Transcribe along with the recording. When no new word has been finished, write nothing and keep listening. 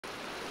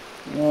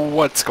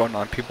What's going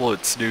on, people?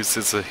 It's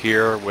News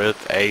here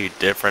with a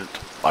different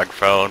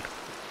microphone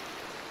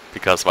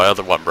because my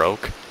other one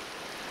broke.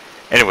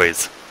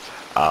 Anyways,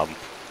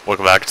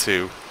 welcome back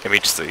to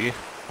MHC.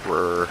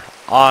 We're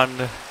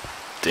on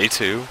day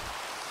 2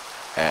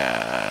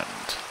 and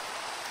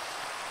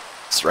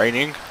it's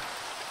raining.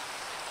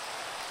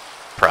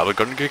 Probably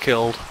gonna get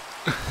killed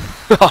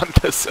on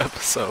this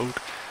episode,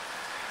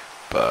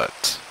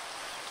 but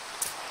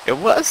it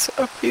was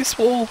a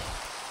peaceful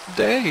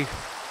day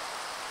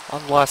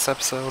on the last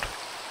episode.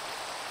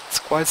 It's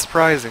quite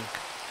surprising.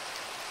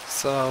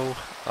 So,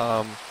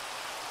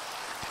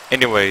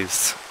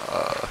 anyways,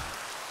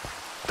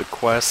 the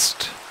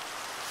quest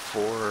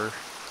for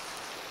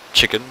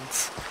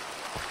chickens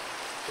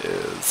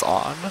is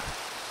on,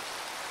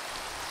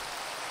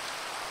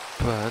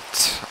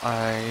 but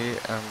I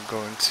am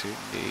going to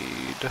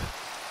need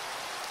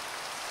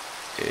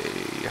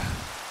a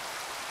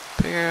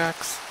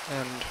pickaxe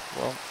and,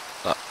 well,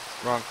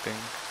 wrong thing,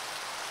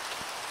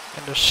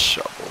 and a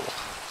shovel.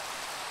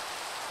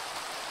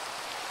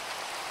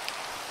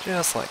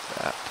 Just like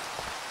that.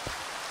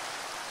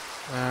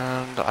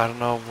 And I don't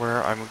know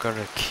where I'm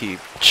gonna keep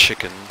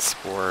chickens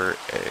for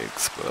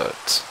eggs,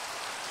 but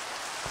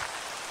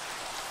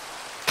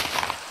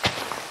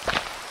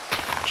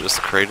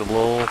just create a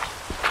little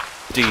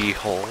D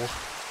hole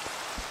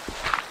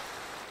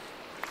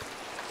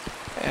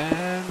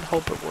and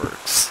hope it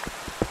works.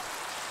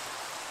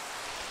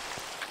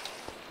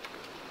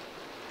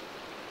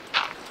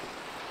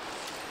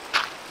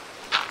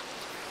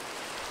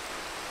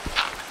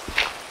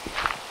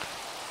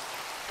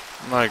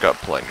 I got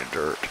plenty of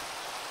dirt.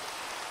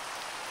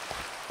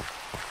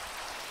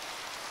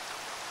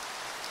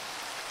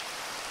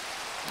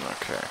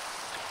 Okay.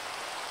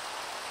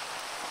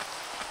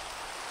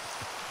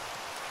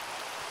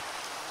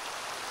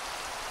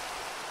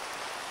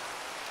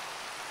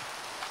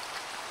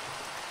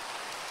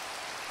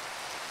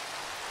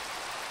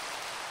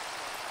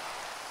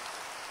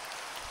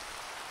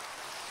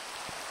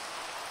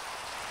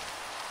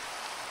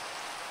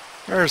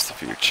 There's a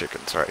few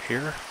chickens right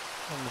here,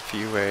 and a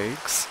few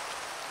eggs.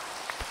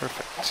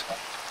 Perfect.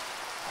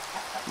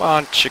 Come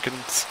on,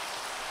 chickens.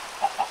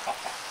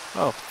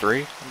 Oh,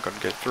 3? I'm gonna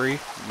get 3,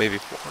 maybe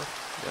 4.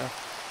 Yeah.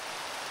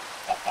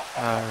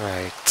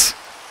 Alright.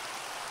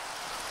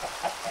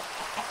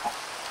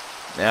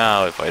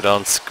 Now, if I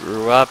don't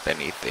screw up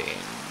anything,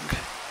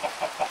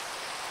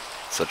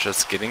 such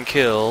as getting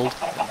killed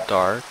in the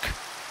dark.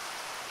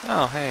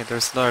 Oh, hey,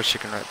 there's another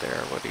chicken right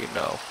there. What do you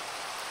know?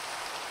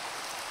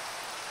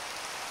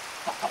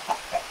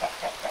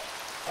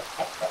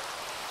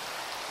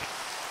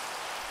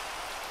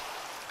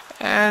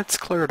 It's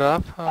cleared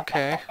up.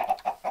 Okay.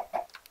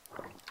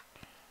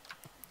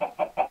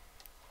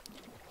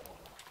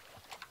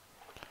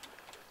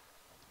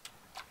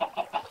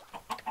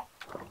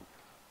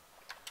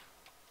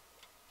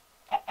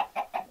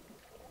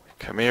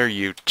 Come here,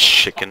 you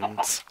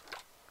chickens.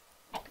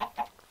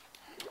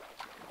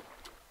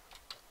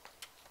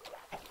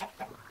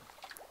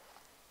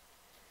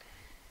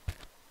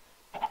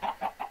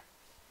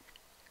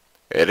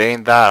 It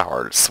ain't that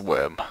hard to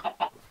swim.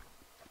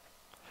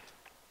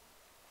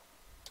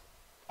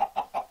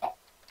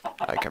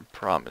 I can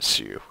promise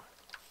you.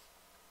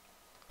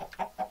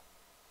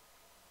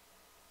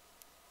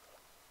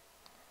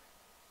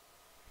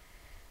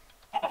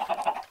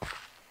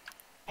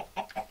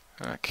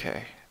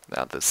 Okay,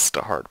 now this is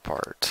the hard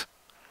part.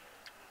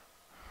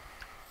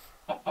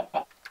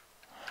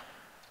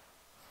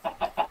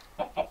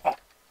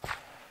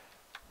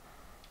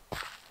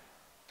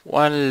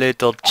 One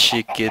little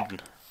chicken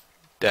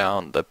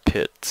down the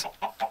pit.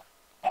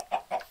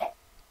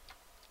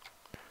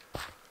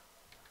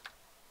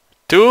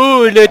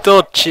 2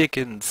 little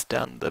chickens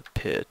down the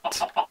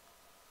pit.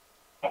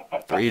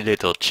 3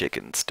 little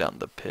chickens down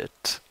the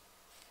pit.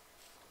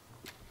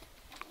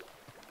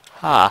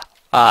 Ha,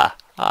 ha,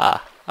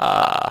 ha,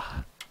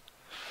 ha.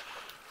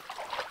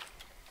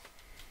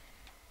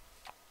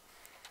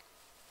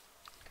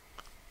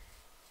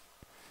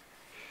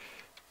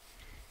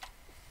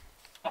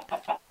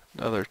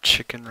 Another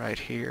chicken right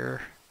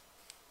here.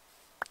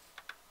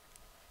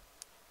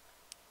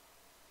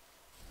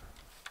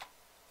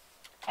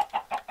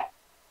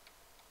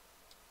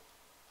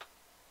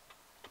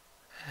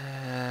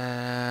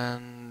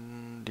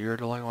 And you're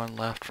the only one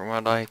left from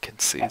what I can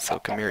see, so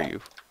come here,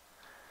 you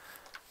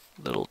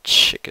little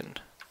chicken.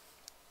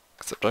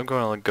 Except I'm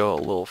going to go a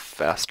little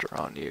faster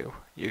on you.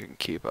 You can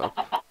keep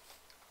up.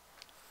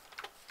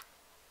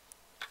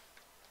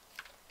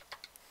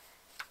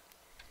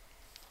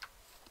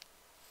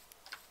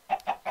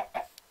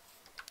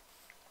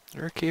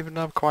 You're keeping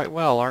up quite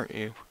well, aren't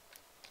you?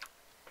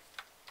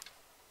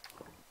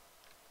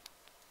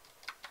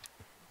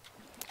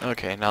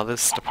 Okay, now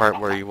this is the part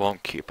where you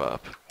won't keep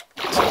up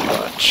too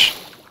much.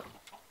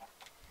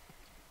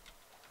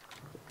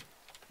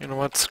 You know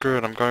what? Screw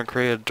it. I'm going to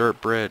create a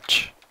dirt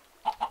bridge.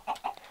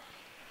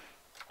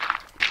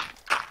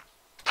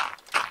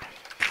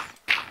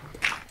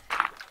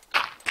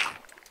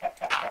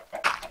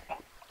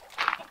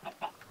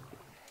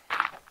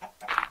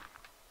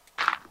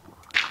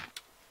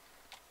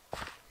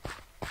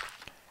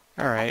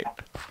 Alright.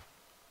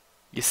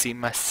 You see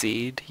my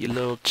seed, you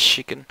little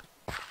chicken?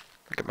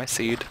 Look at my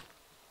seed.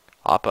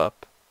 Hop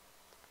up.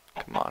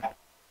 Come on.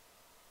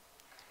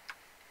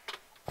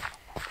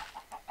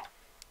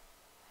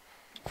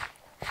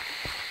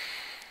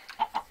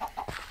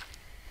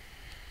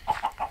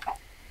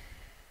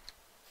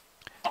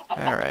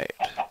 Alright.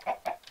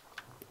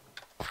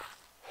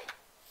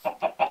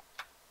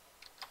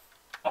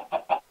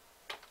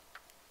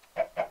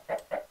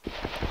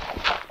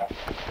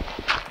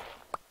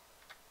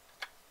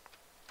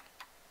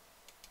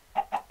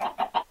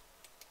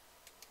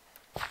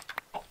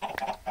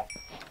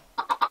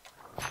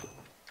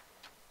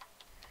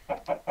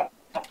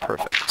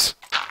 Perfect.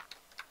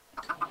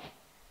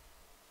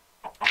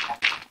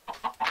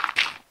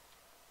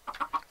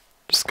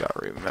 Just gotta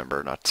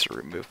remember not to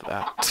remove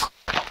that.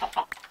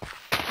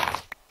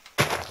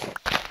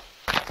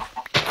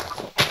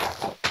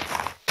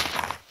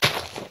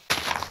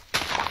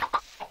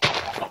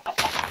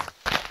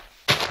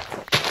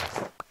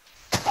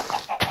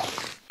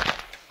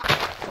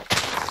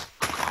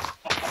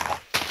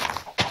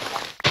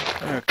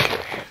 Okay.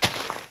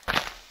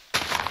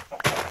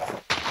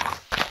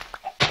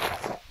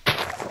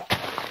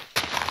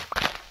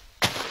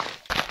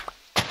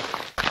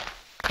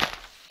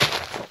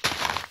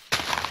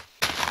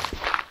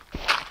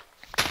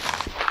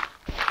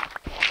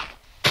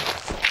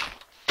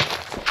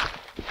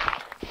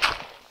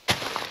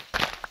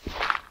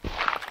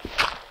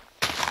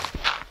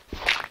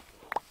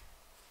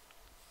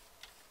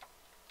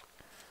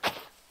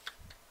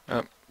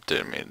 Oh,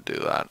 didn't mean to do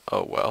that.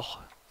 Oh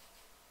well.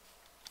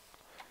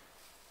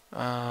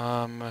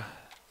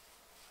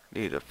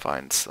 Need to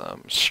find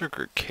some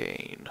sugar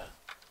cane.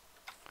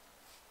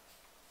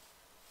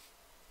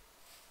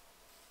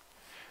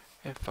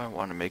 If I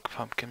want to make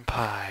pumpkin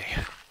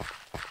pie.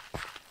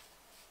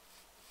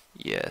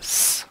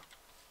 Yes.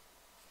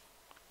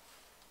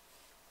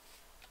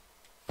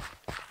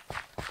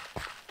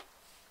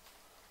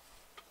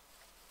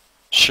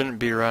 Shouldn't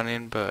be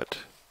running, but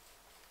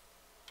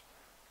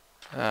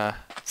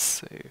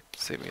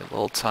save me a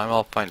little time.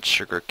 I'll find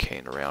sugar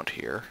cane around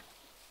here.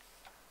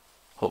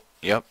 Oh,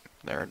 yep,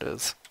 there it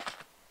is.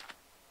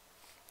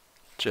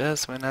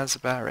 Just when I was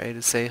about ready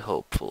to say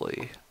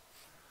hopefully.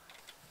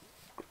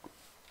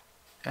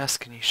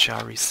 Ask and you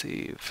shall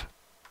receive.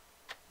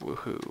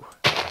 Woohoo.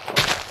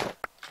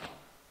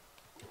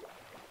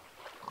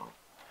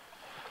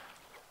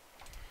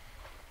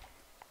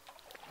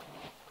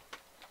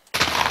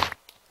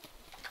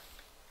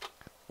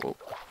 Whoa,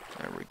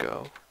 there we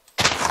go.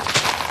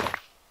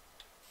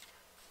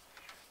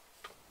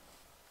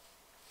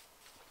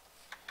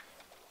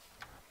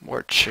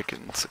 More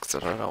chickens,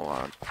 except I don't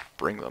want to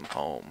bring them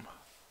home.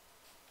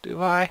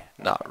 Do I?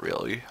 Not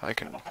really. I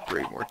can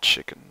breed more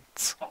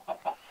chickens.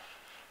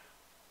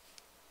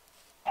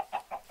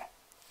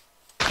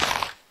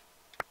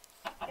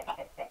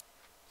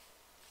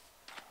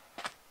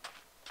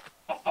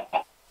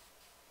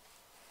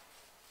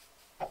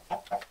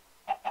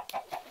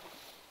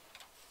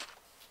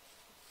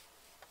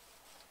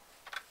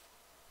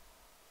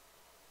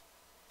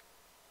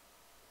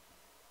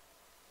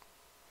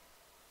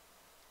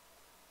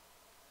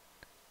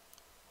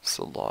 It's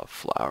a lot of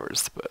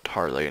flowers, but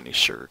hardly any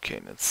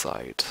sugarcane in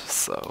sight,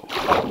 so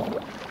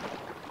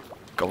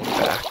going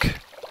back.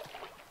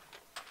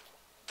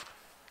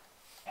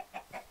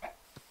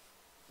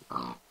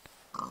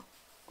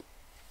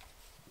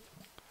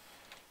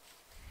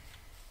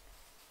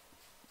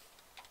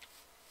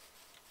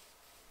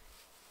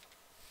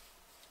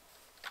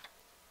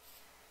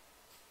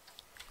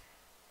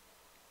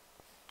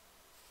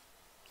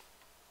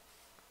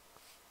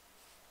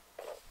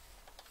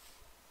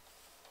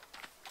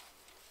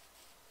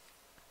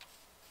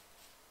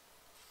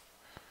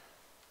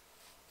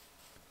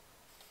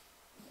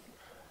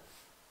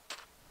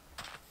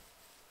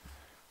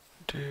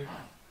 Do,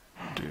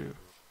 do,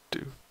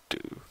 do,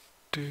 do,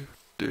 do,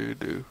 do,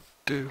 do,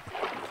 do.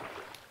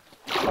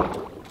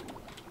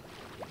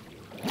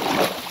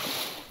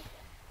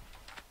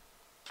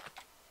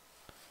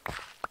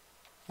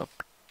 Oh.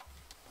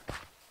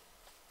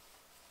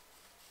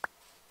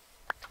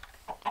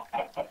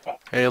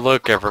 Hey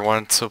look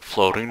everyone, it's a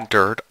floating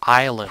dirt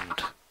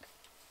island.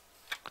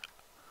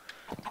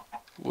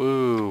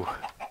 Woo.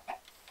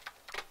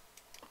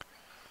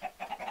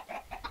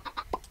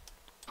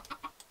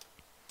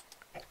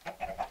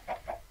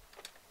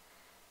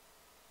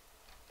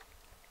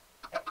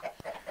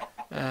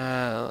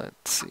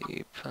 Let's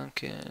see,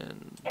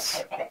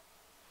 pumpkins.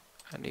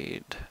 I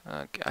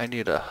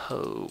need a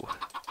hoe.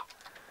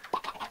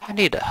 I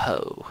need a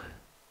hoe.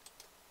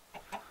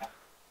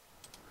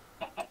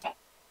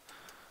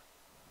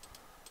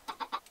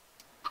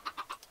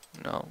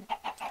 No.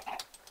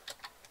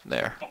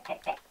 There.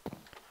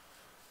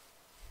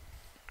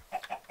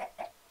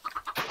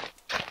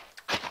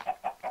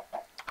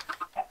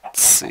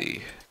 Let's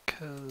see,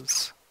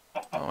 cause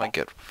I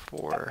get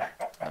 4.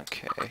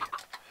 Okay.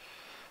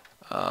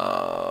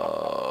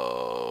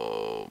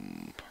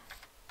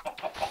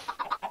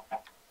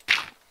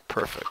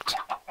 Perfect.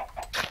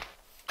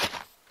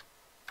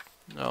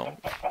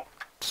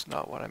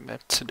 not what I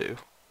meant to do.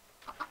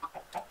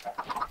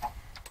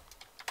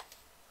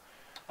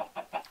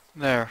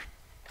 There.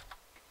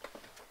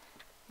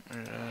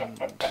 And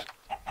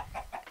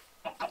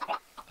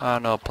I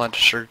don't know, plant a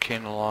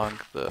sugarcane along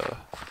the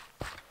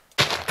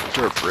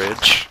dirt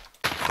bridge.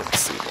 Let's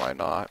see why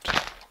not.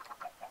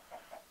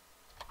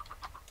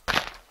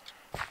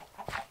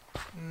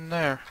 And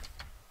there.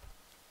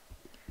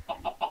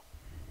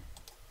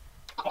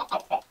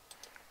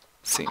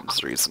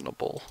 Seems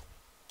reasonable.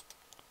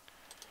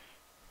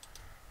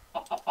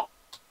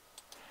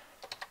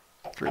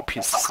 3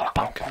 pieces of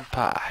pumpkin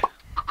pie.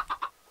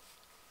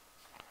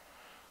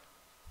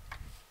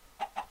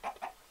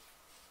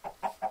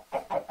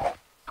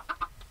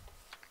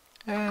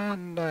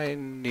 And I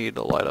need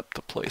to light up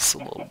the place a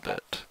little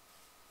bit.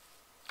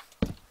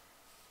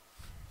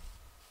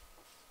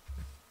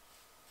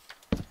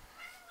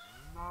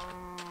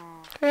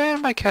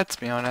 And my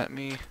cat's meowing at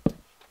me.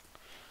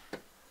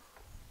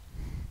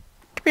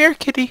 Come here,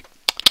 kitty.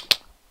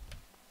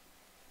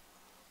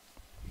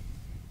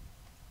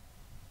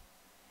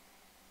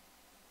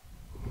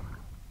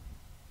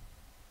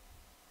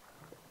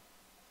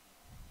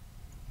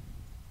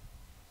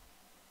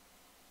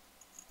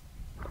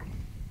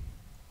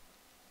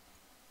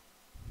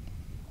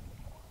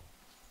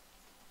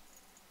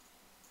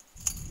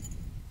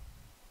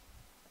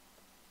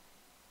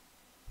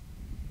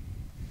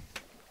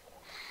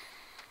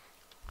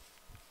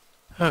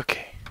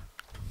 Okay.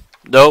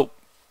 Nope.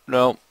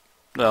 Nope.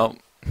 Nope.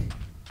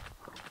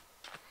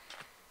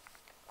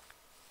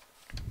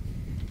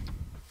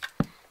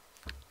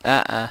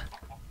 I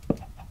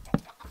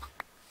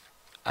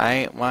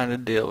ain't wanting to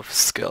deal with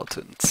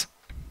skeletons.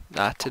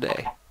 Not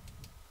today.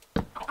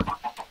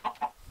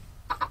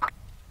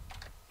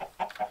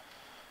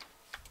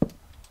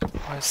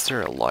 Why is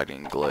there a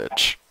lighting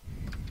glitch?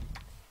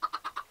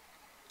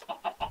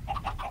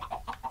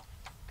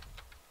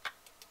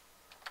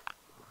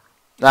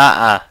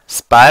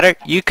 Spider,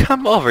 you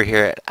come over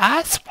here,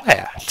 I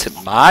swear to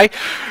my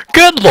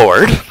good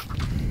lord.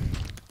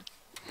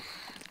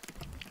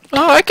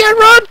 Oh, I can't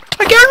run!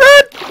 I can't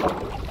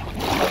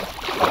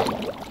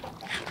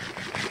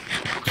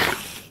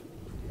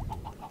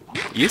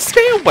run! You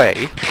stay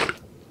away.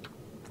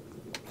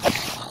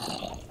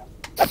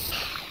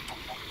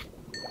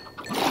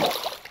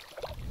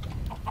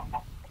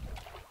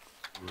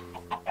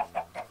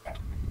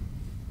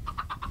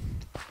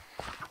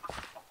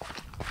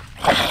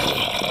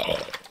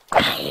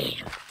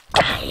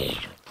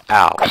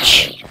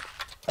 Ouch.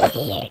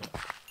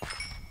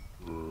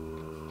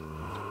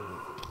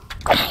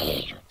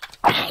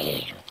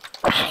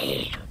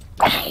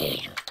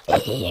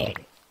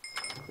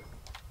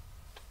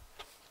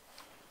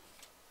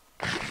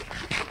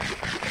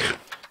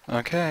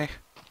 Okay,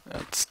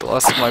 that's the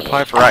last of my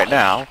pie for right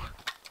now.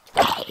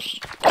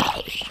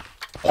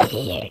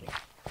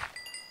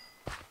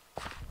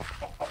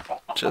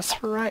 Just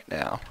for right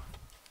now.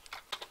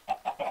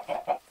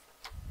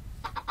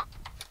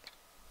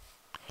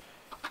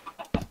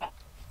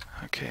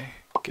 Okay,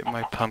 get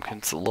my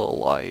pumpkins a little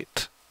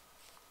light.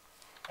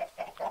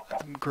 Let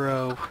them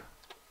grow.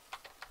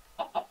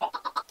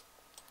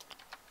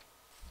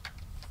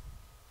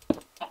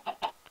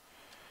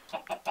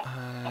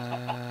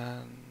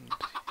 And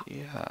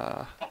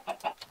yeah,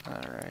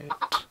 alright.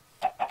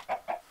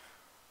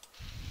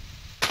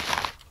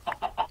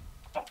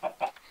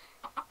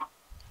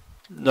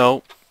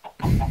 Nope.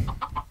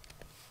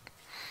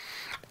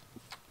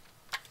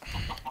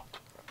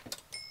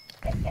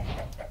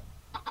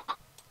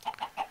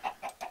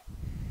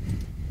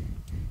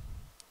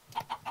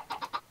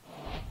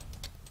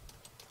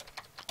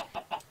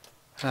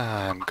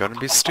 I'm gonna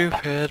be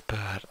stupid,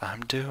 but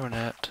I'm doing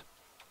it.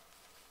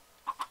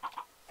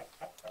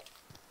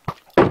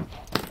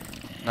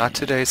 Not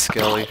today,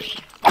 Skelly.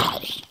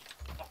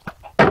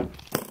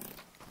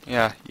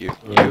 Yeah, you,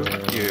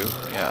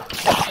 yeah.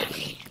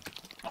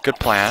 Good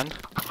plan,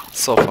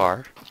 so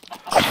far.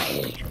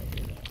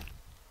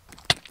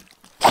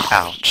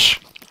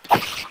 Ouch.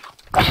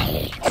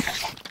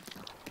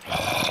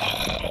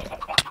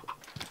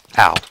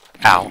 Ow,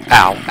 ow,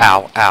 ow,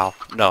 ow, ow.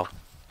 No,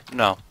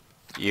 no.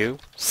 You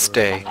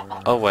stay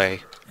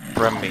away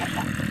from me.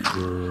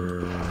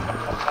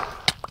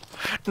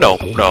 No,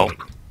 no.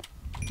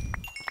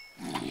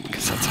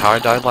 Because that's how I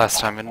died last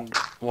time in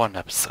one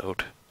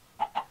episode.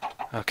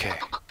 Okay.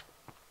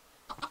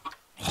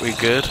 We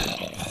good?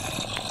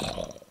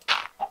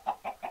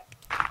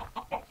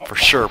 For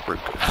sure we're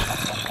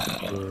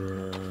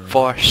good.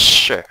 For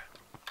sure.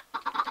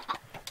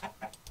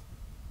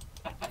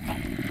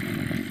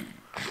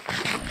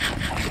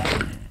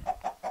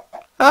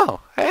 Oh,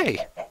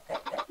 hey.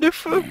 New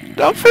food.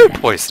 No food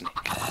poisoning.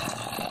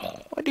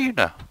 What do you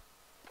know?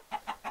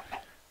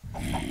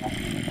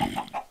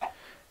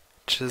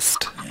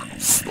 Just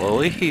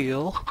slowly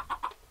heal.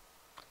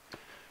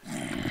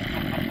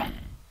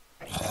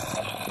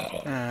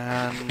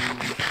 And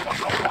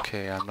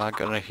okay, I'm not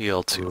gonna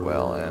heal too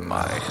well, am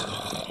I?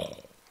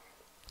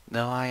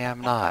 No, I am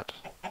not.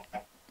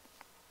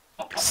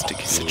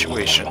 Sticky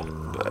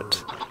situation,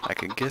 but I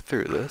can get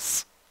through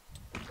this.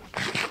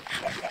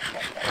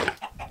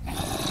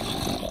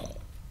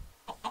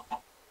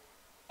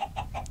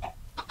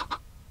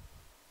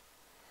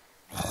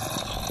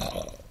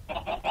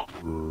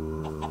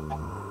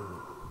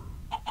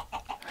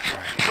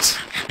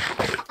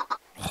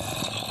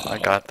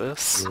 got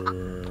this.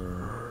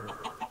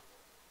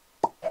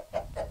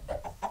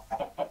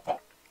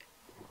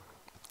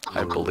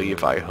 I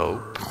believe, I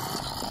hope.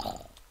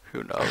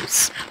 Who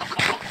knows?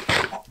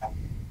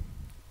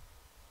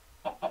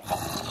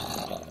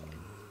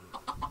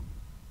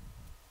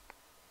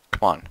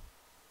 Come on.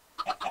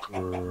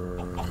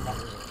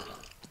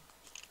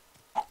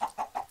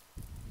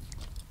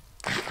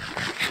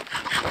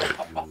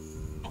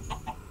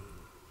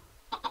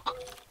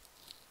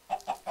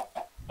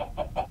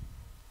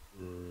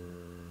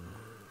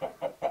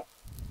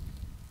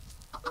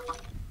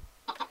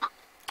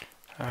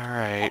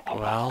 Alright,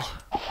 well,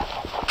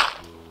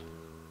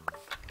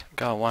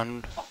 got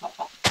one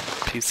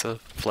piece of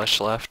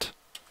flesh left.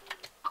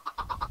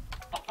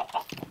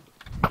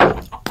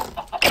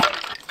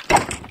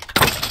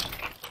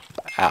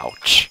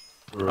 Ouch.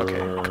 Okay,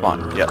 come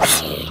on,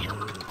 yes.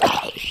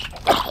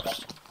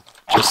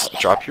 Just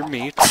drop your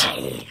meat,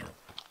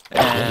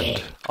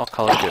 and I'll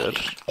call it good.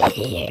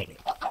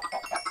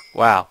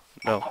 Wow,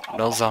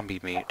 no zombie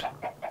meat.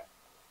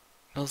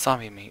 No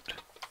zombie meat.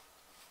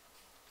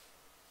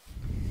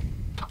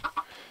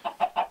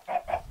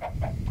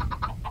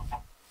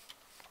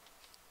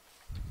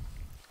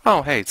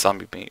 Oh, hey,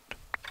 zombie meat.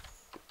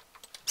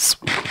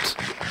 Sweet.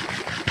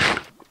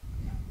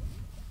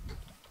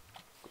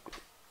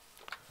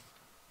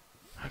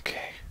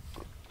 Okay.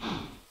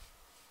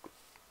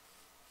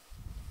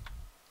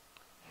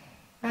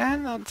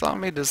 And that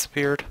zombie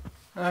disappeared.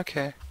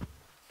 Okay.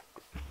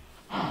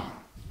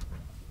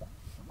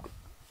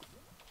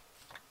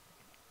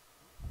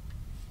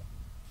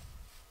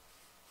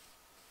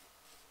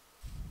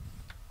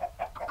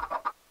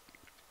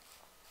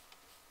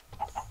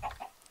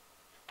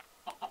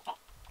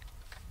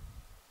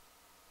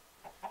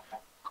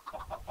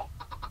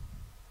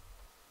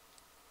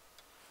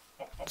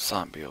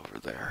 Zombie over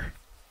there,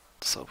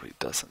 so he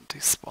doesn't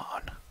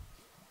despawn.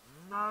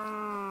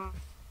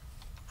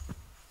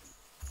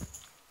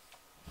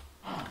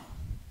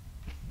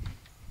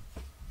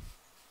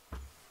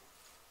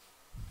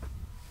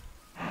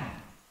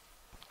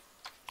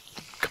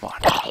 Come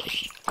on.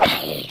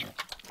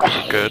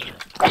 We're good.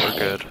 We're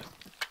good.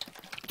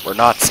 We're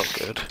not so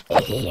good.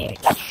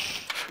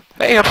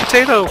 Hey, a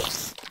potato!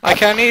 I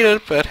can't eat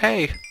it, but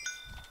hey,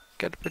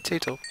 get a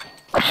potato.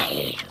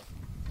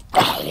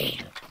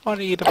 I want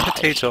to eat a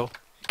potato.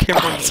 Came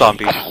from a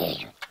zombie.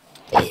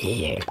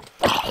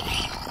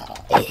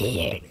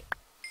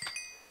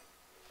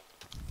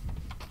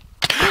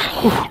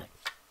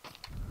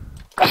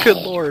 Good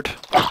lord.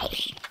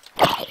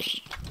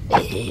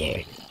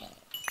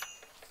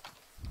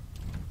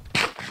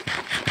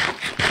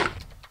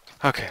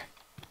 Okay.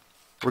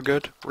 We're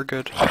good? We're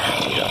good?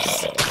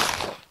 Yes.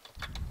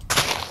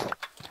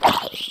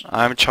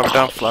 I'm chopping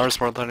down flowers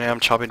more than I am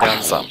chopping down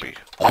a zombie.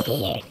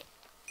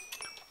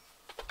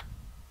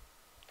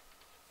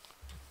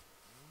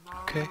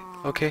 Okay,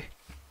 okay.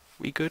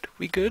 We good?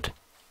 We good?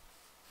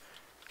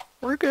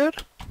 We're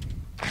good.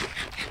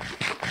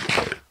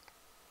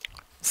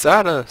 Is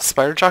that a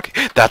spider jockey?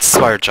 That's a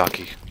spider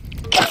jockey.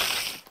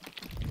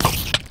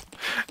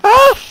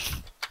 Ah!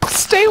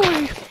 Stay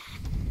away!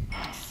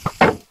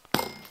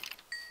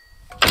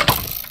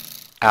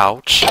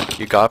 Ouch.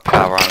 You got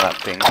power on that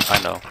thing, I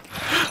know.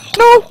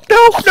 No!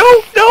 No!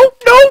 No! No!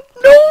 No!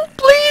 No!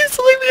 Please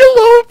leave me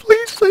alone!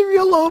 Please leave me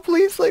alone!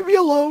 Please leave me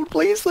alone!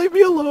 Please leave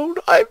me alone!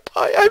 I'm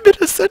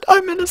innocent!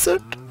 I'm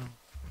innocent!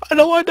 I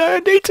know I died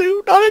on day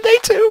 2! Not on day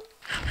 2!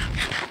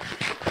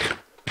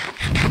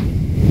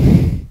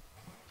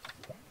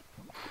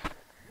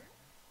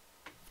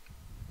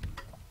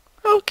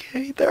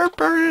 Okay, they're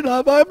burning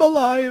up. I'm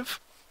alive.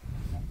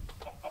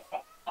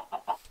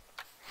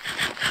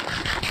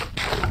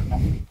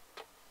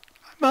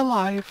 I'm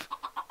alive.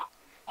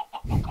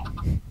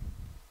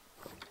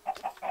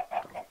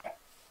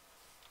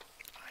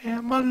 I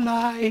am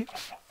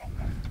alive.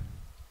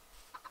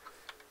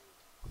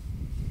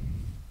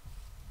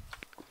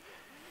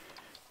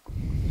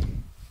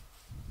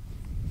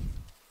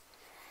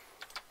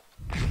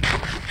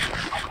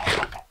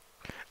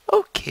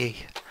 Okay,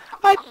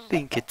 I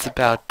think it's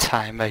about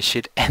time I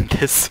should end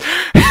this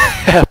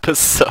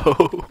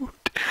episode.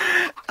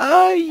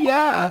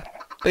 Yeah.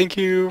 Thank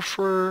you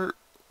for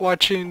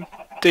watching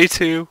day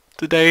 2,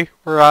 the day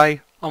where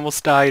I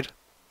almost died.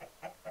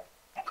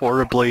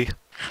 Horribly.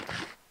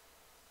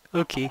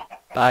 Okay,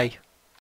 bye.